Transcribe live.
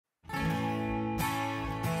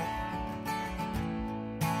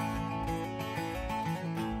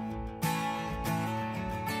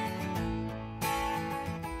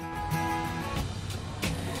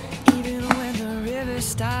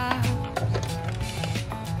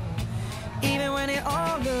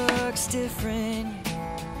looks different.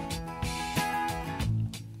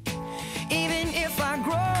 Even if I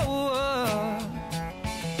grow up,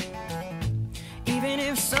 even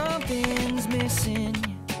if something's missing.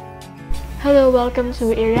 Hello, welcome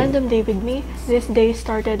to A Random Day with me. This day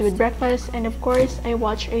started with breakfast and of course I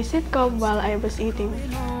watched a sitcom while I was eating.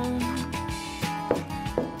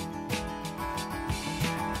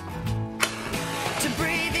 To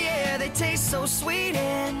breathe the air, they taste so sweet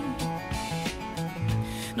and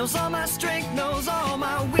knows all my strength, knows all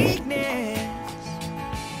my weakness.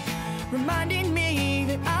 Reminding me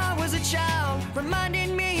that I was a child,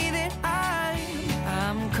 reminding me that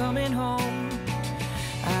I'm coming home.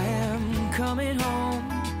 I am coming home.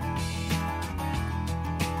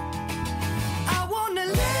 I wanna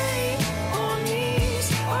lay on these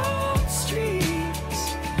old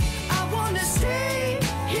streets. I wanna stay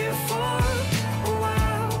here for a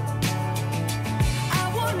while. I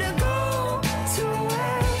wanna go to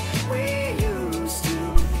where we used to.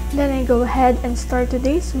 Then I go ahead and start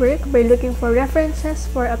today's work by looking for references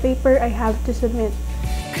for a paper I have to submit.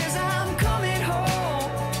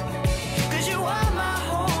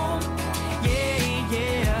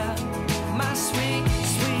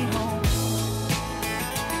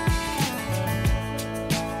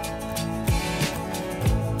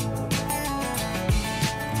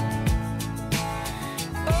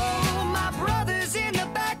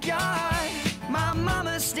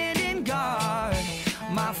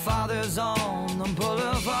 On the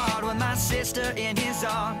boulevard with my sister in his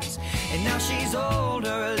arms, and now she's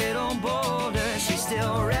older, a little bolder. She's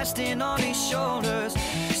still resting on his shoulders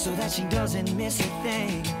so that she doesn't miss a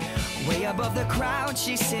thing. Way above the crowd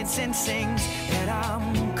she sits and sings that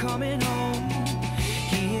I'm coming home.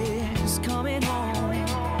 He is coming home.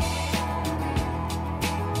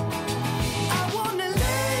 I wanna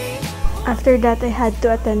lay. After that, I had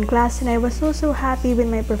to attend class and I was so happy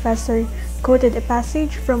when my professor quoted a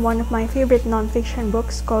passage from one of my favorite non-fiction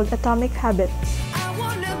books called Atomic Habits. I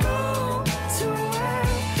wanna go to where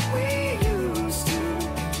we used to.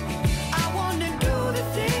 I wanna do the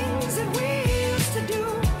things that we used to do.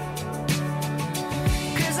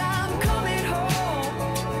 'Cause I'm coming home.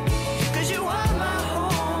 'Cause you are my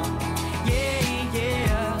home.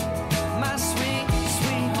 Yeah, my sweet,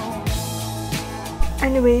 sweet home.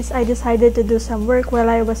 Anyways, I decided to do some work while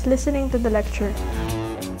I was listening to the lecture.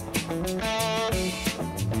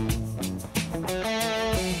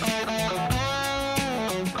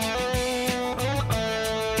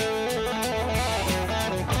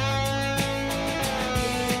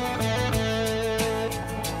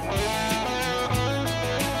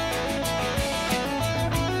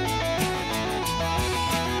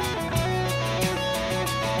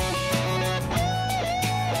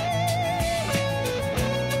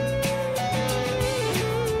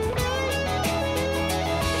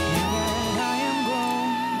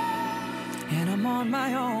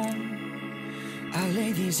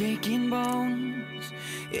 These aching bones,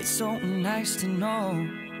 it's so nice to know.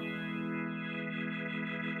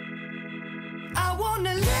 I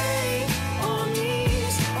wanna lay on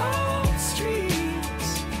these old streets.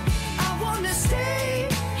 I wanna stay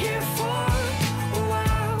here for a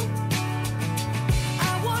while.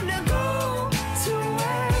 I wanna go to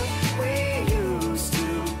where we used to.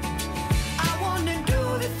 I wanna do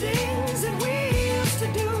the things that we used to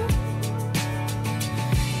do.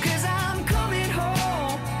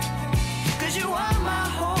 You are my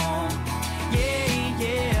home,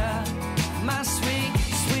 yeah, my sweet,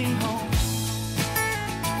 sweet home.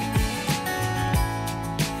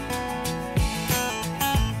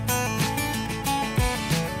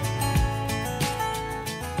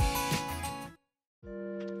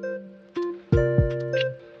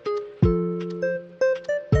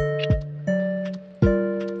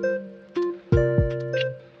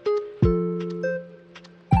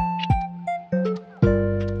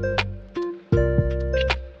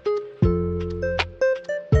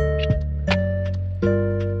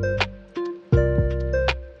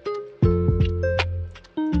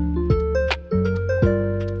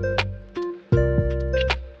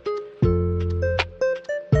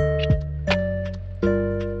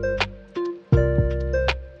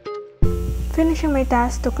 Finishing my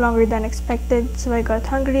task took longer than expected, so I got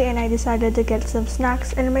hungry and I decided to get some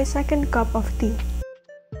snacks and my second cup of tea.